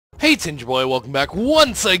Hey Tinge Boy, welcome back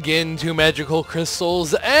once again to Magical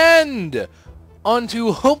Crystals, and on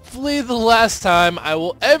to hopefully the last time I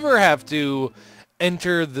will ever have to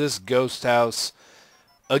enter this ghost house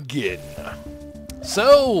again.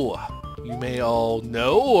 So, you may all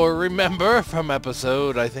know or remember from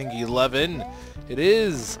episode, I think 11, it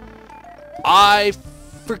is, I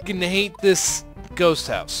freaking hate this ghost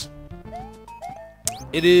house.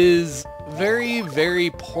 It is very,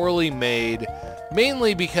 very poorly made.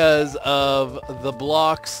 Mainly because of the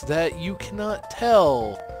blocks that you cannot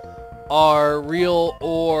tell are real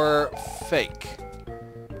or fake.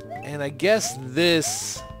 And I guess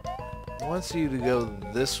this wants you to go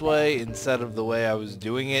this way instead of the way I was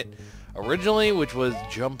doing it originally, which was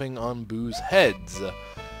jumping on Boo's heads.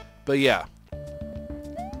 But yeah.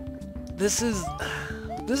 This is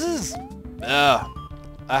a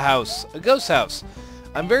house, a ghost house.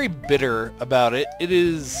 I'm very bitter about it. It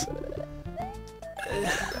is...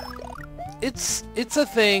 It's a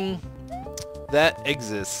thing that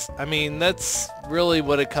exists. I mean, that's really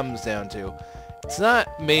what it comes down to. It's not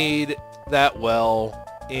made that well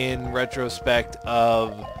in retrospect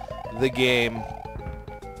of the game.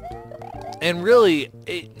 And really,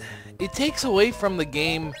 it takes away from the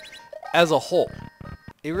game as a whole.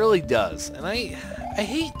 It really does. And I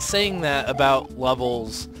hate saying that about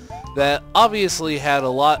levels that obviously had a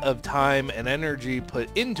lot of time and energy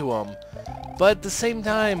put into them. But at the same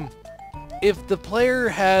time, if the player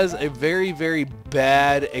has a very, very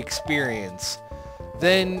bad experience,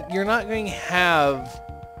 then you're not going to have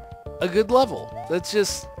a good level. That's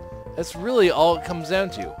really all it comes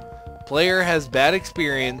down to. Player has bad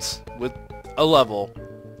experience with a level.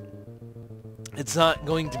 It's not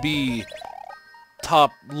going to be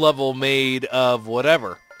top level made of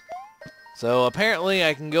whatever. So apparently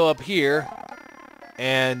I can go up here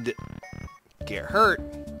and get hurt.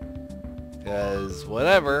 Because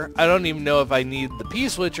whatever, I don't even know if I need the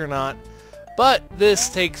P-switch or not, but this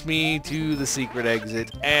takes me to the secret exit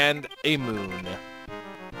and a moon.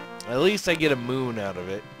 At least I get a moon out of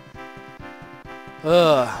it.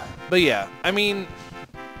 But yeah, I mean,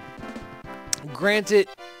 granted,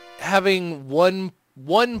 having one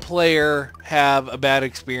player have a bad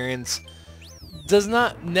experience does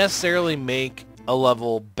not necessarily make a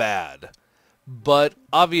level bad. But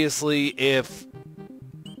obviously, if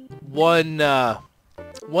one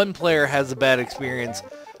player has a bad experience,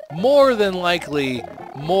 more than likely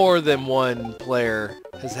more than one player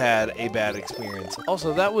has had a bad experience.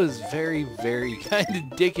 Also, that was very, very kind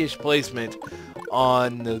of dickish placement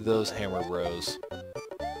on those Hammer Bros.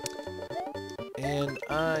 And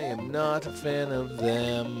I am not a fan of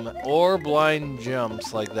them or blind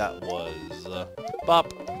jumps like that was.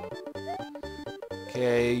 Bop.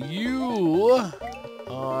 Okay, you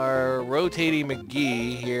are Rotating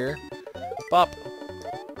McGee here. Bop.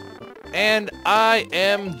 And I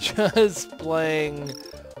am just playing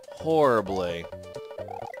horribly.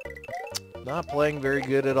 Not playing very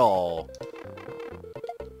good at all.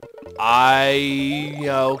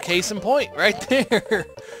 Case in point, right there.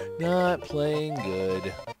 Not playing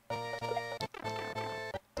good.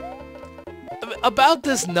 About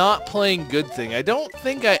this not playing good thing, I don't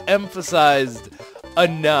think I emphasized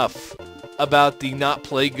enough about the not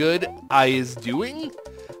play good I is doing.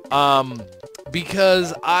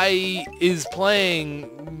 Because I is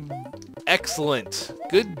playing excellent.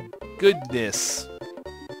 Goodness.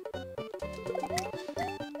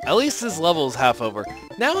 At least this level is half over.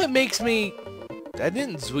 Now it makes me... I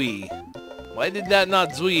didn't Zui. Why did that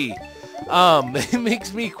not Zui? It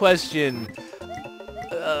makes me question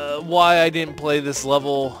why I didn't play this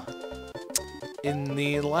level in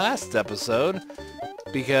the last episode.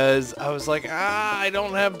 Because I was like, I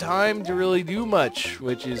don't have time to really do much,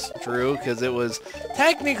 which is true, because it was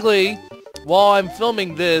technically, while I'm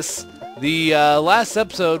filming this, the last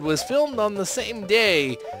episode was filmed on the same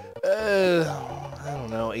day, I don't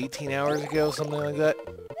know, 18 hours ago, something like that.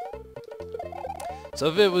 So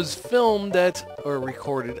if it was filmed at, or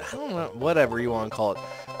recorded, I don't know, whatever you want to call it,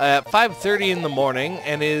 at 5:30 in the morning,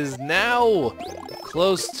 and is now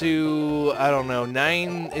close to, I don't know,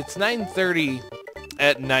 it's 9:30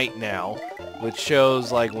 at night now, which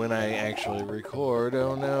shows like when I actually record.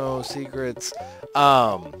 Oh no, secrets.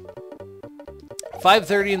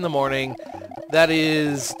 5:30 in the morning. That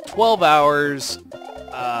is 12 hours.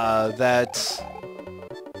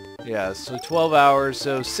 Yeah, so 12 hours.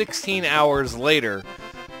 So 16 hours later,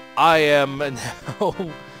 I am now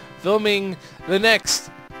filming the next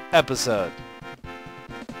episode.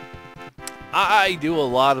 I do a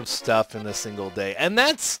lot of stuff in a single day, and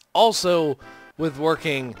that's also with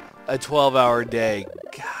working a 12-hour day.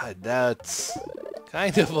 God, that's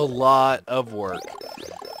kind of a lot of work.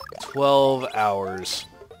 12 hours.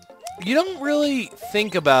 You don't really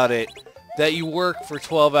think about it that you work for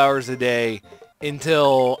 12 hours a day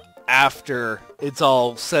until after it's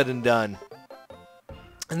all said and done.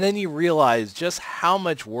 And then you realize just how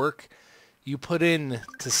much work you put in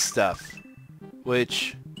to stuff.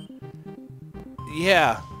 Which,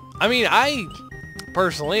 yeah. I mean,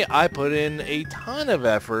 personally, I put in a ton of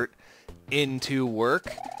effort into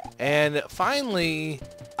work. And finally,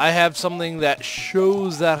 I have something that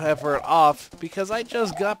shows that effort off because I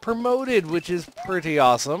just got promoted, which is pretty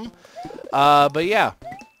awesome. But yeah.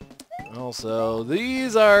 Also,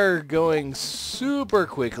 these are going super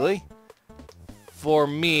quickly. For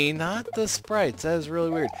me, not the sprites. That is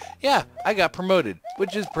really weird. Yeah, I got promoted,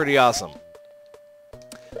 which is pretty awesome.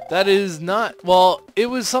 That is not... Well, it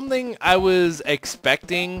was something I was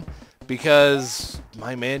expecting because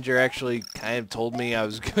my manager actually kind of told me I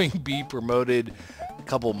was going to be promoted a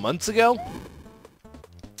couple months ago.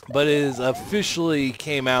 But it is officially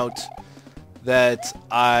came out that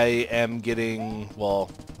I am getting...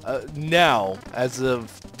 Well, now, as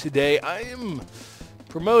of today, I am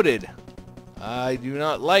promoted. I do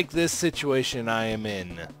not like this situation I am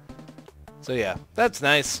in. So yeah, that's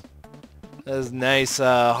nice. That is nice.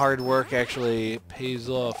 Hard work actually pays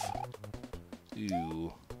off.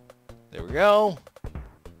 Ooh. There we go.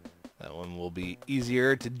 That one will be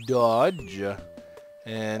easier to dodge.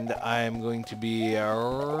 And I'm going to be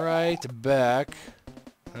right back.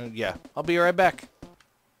 Yeah, I'll be right back.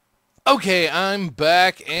 Okay, I'm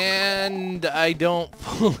back, and I don't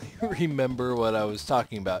fully remember what I was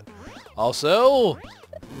talking about. Also,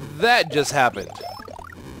 that just happened.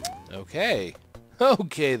 Okay.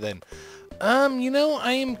 Okay, then. You know,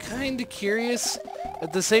 I am kind of curious.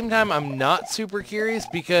 At the same time, I'm not super curious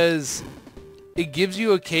because it gives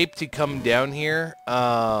you a cape to come down here.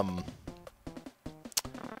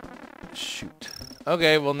 Shoot.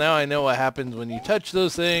 Okay, well, now I know what happens when you touch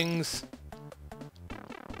those things.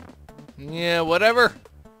 Yeah, whatever.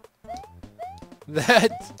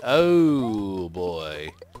 That... Oh,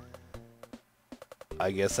 boy.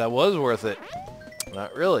 I guess that was worth it.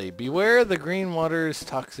 Not really. Beware, the green water is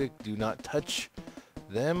toxic. Do not touch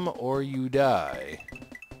them or you die.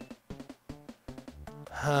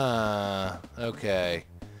 Huh. Okay.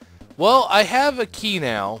 Well, I have a key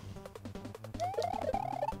now.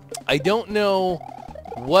 I don't know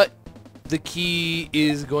what the key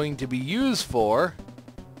is going to be used for,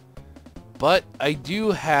 but I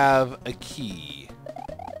do have a key,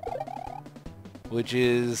 which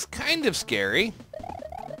is kind of scary.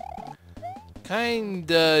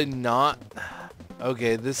 Kinda not.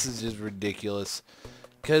 Okay, this is just ridiculous.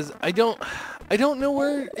 Cause I don't know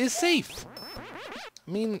where is safe.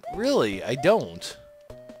 I mean, really, I don't.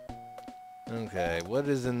 Okay, what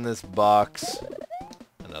is in this box?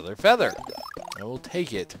 Another feather. I will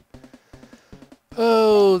take it.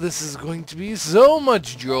 Oh, this is going to be so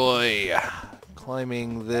much joy.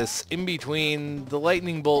 Climbing this in between the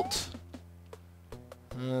lightning bolt.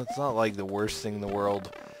 It's not like the worst thing in the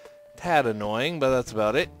world. Tad annoying, but that's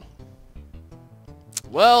about it.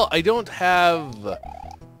 Well, I don't have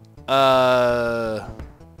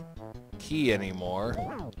key anymore.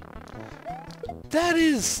 That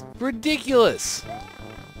is ridiculous.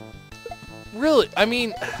 Really, I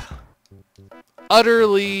mean,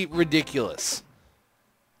 utterly ridiculous.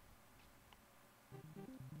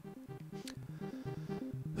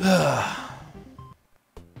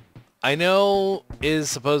 I know it is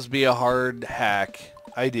supposed to be a hard hack.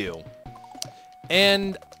 I do.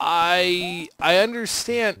 And I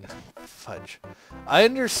understand... Fudge. I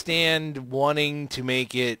understand wanting to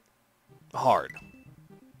make it hard.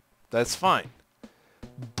 That's fine.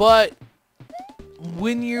 But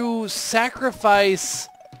when you sacrifice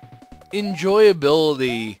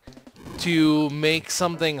enjoyability to make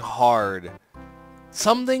something hard,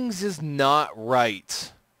 something's just not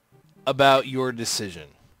right about your decision.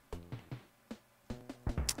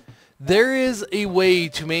 There is a way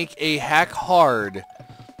to make a hack hard,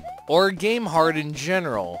 or a game hard in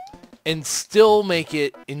general, and still make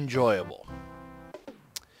it enjoyable.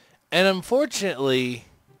 And unfortunately,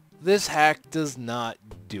 this hack does not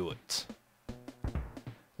do it.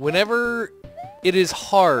 Whenever it is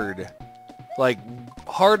hard, like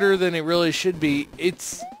harder than it really should be,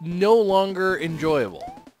 it's no longer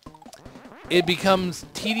enjoyable. It becomes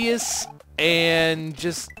tedious and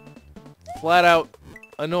just flat out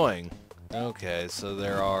annoying. Okay, so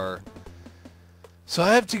there are... So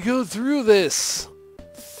I have to go through this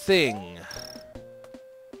thing.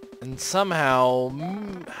 And somehow...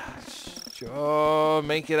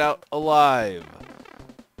 make it out alive.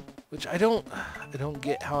 Which I don't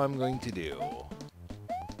get how I'm going to do.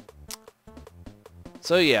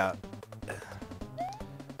 So yeah,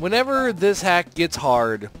 whenever this hack gets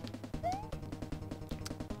hard...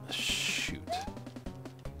 Shoot.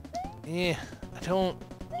 I don't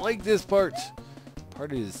like this part.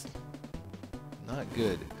 Part is not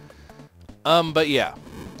good. But yeah.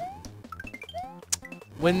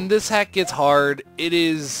 When this hack gets hard, it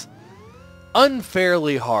is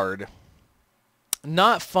unfairly hard.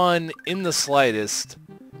 Not fun in the slightest.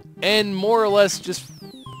 And more or less just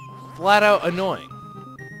flat out annoying.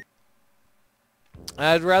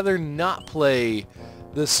 I'd rather not play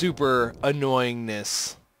the super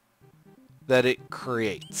annoyingness that it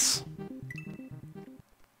creates.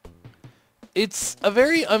 It's a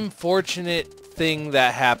very unfortunate thing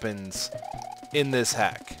that happens in this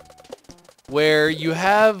hack, where you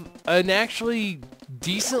have an actually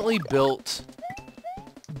decently built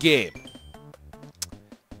game,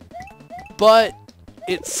 but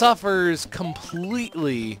it suffers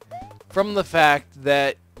completely from the fact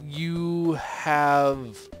that you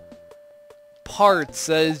have parts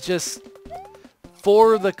that is just,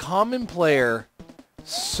 for the common player,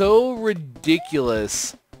 so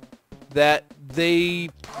ridiculous that they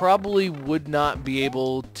probably would not be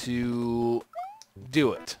able to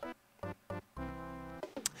do it.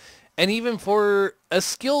 And even for a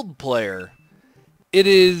skilled player, it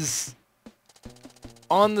is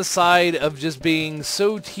on the side of just being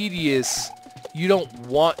so tedious you don't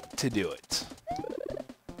want to do it.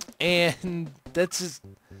 And that's just,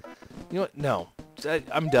 you know what, no.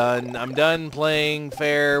 I'm done. I'm done playing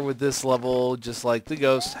fair with this level, just like the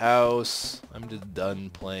Ghost House. I'm just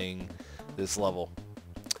done playing this level.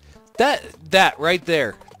 That right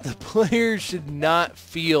there. The player should not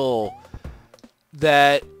feel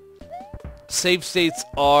that save states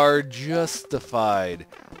are justified.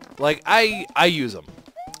 Like, I use them.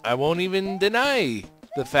 I won't even deny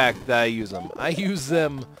the fact that I use them. I use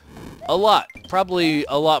them a lot. Probably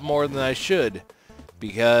a lot more than I should.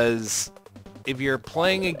 Because if you're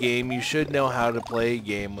playing a game, you should know how to play a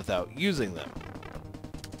game without using them.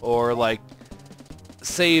 Or like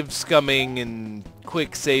save scumming and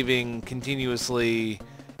quick saving continuously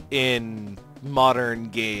in modern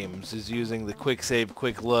games is using the quick save,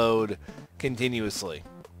 quick load continuously.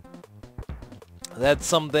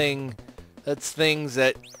 That's things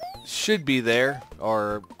that should be there,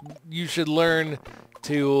 or you should learn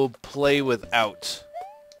to play without.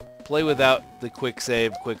 Play without the quick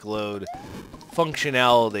save, quick load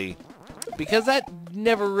functionality, because that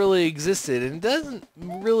never really existed, and it doesn't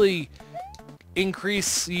really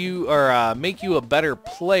increase you or make you a better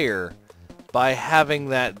player by having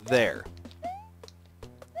that there.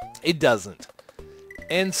 It doesn't.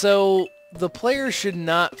 And so the player should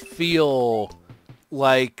not feel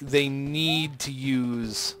like they need to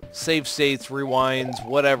use save states, rewinds,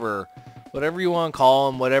 whatever you want to call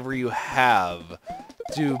them, whatever you have,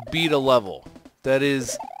 to beat a level that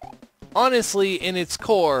is honestly in its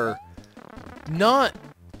core not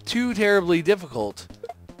too terribly difficult,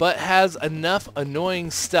 but has enough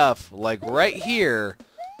annoying stuff like right here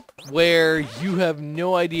where you have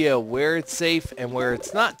no idea where it's safe and where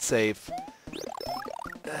it's not safe.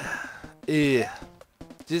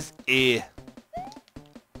 Just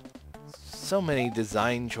so many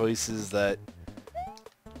design choices that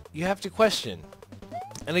you have to question.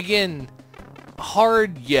 And again,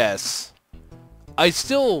 hard, yes. I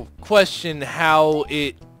still question how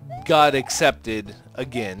it got accepted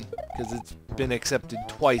again, because it's been accepted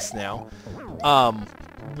twice now.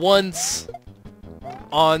 Once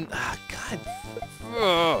on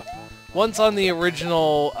once on the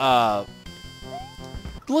original.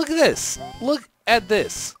 Look at this. Look at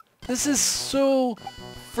this. This is so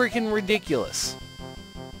freaking ridiculous.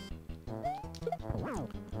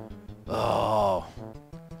 Oh.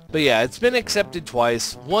 But yeah, it's been accepted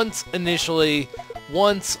twice. Once initially,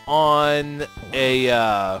 once on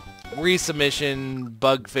a resubmission,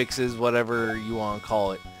 bug fixes, whatever you want to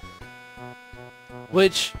call it.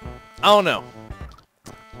 Which, I don't know.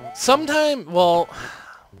 Sometimes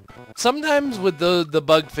with the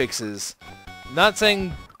bug fixes, not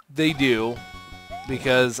saying they do,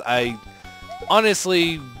 because I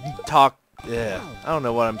honestly I don't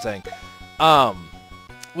know what I'm saying.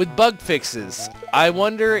 With bug fixes, I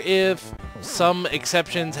wonder if some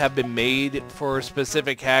exceptions have been made for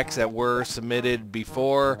specific hacks that were submitted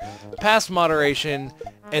before past moderation,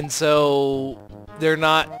 and so they're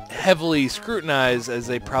not heavily scrutinized as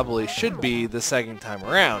they probably should be the second time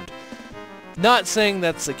around. Not saying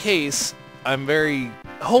that's the case. I'm very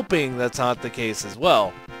hoping that's not the case as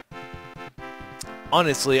well.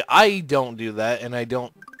 Honestly, I don't do that, and I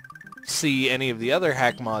don't see any of the other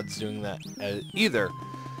hack mods doing that either.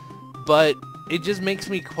 But it just makes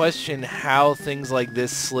me question how things like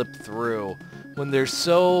this slip through when there's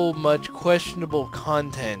so much questionable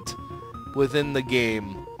content within the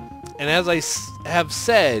game. And as I have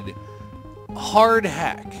said, hard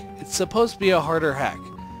hack. It's supposed to be a harder hack.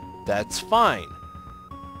 That's fine.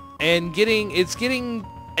 And it's getting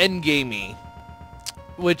endgamey,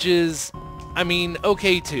 which is, I mean,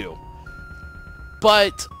 okay too.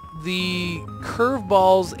 But the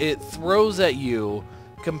curveballs it throws at you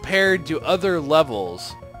compared to other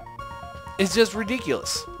levels is just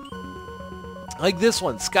ridiculous. Like this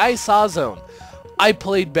one, Sky Saw Zone. I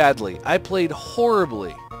played badly. I played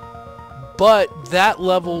horribly. But that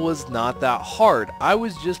level was not that hard. I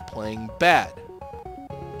was just playing bad.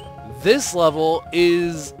 This level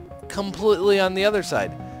is completely on the other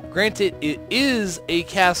side. Granted, it is a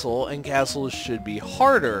castle, and castles should be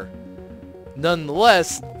harder.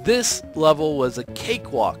 Nonetheless, this level was a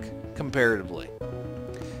cakewalk, comparatively.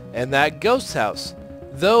 And that ghost house,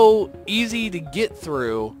 though easy to get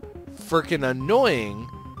through, freaking annoying,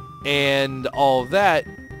 and all that,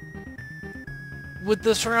 with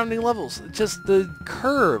the surrounding levels, just the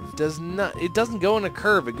curve doesn't go in a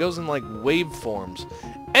curve, it goes in like waveforms.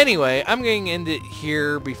 Anyway, I'm going to end it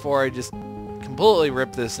here before I just completely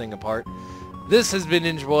rip this thing apart. This has been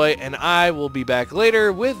Ninja Boy, and I will be back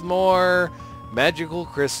later with more magical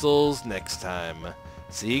crystals next time.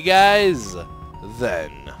 See you guys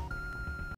then.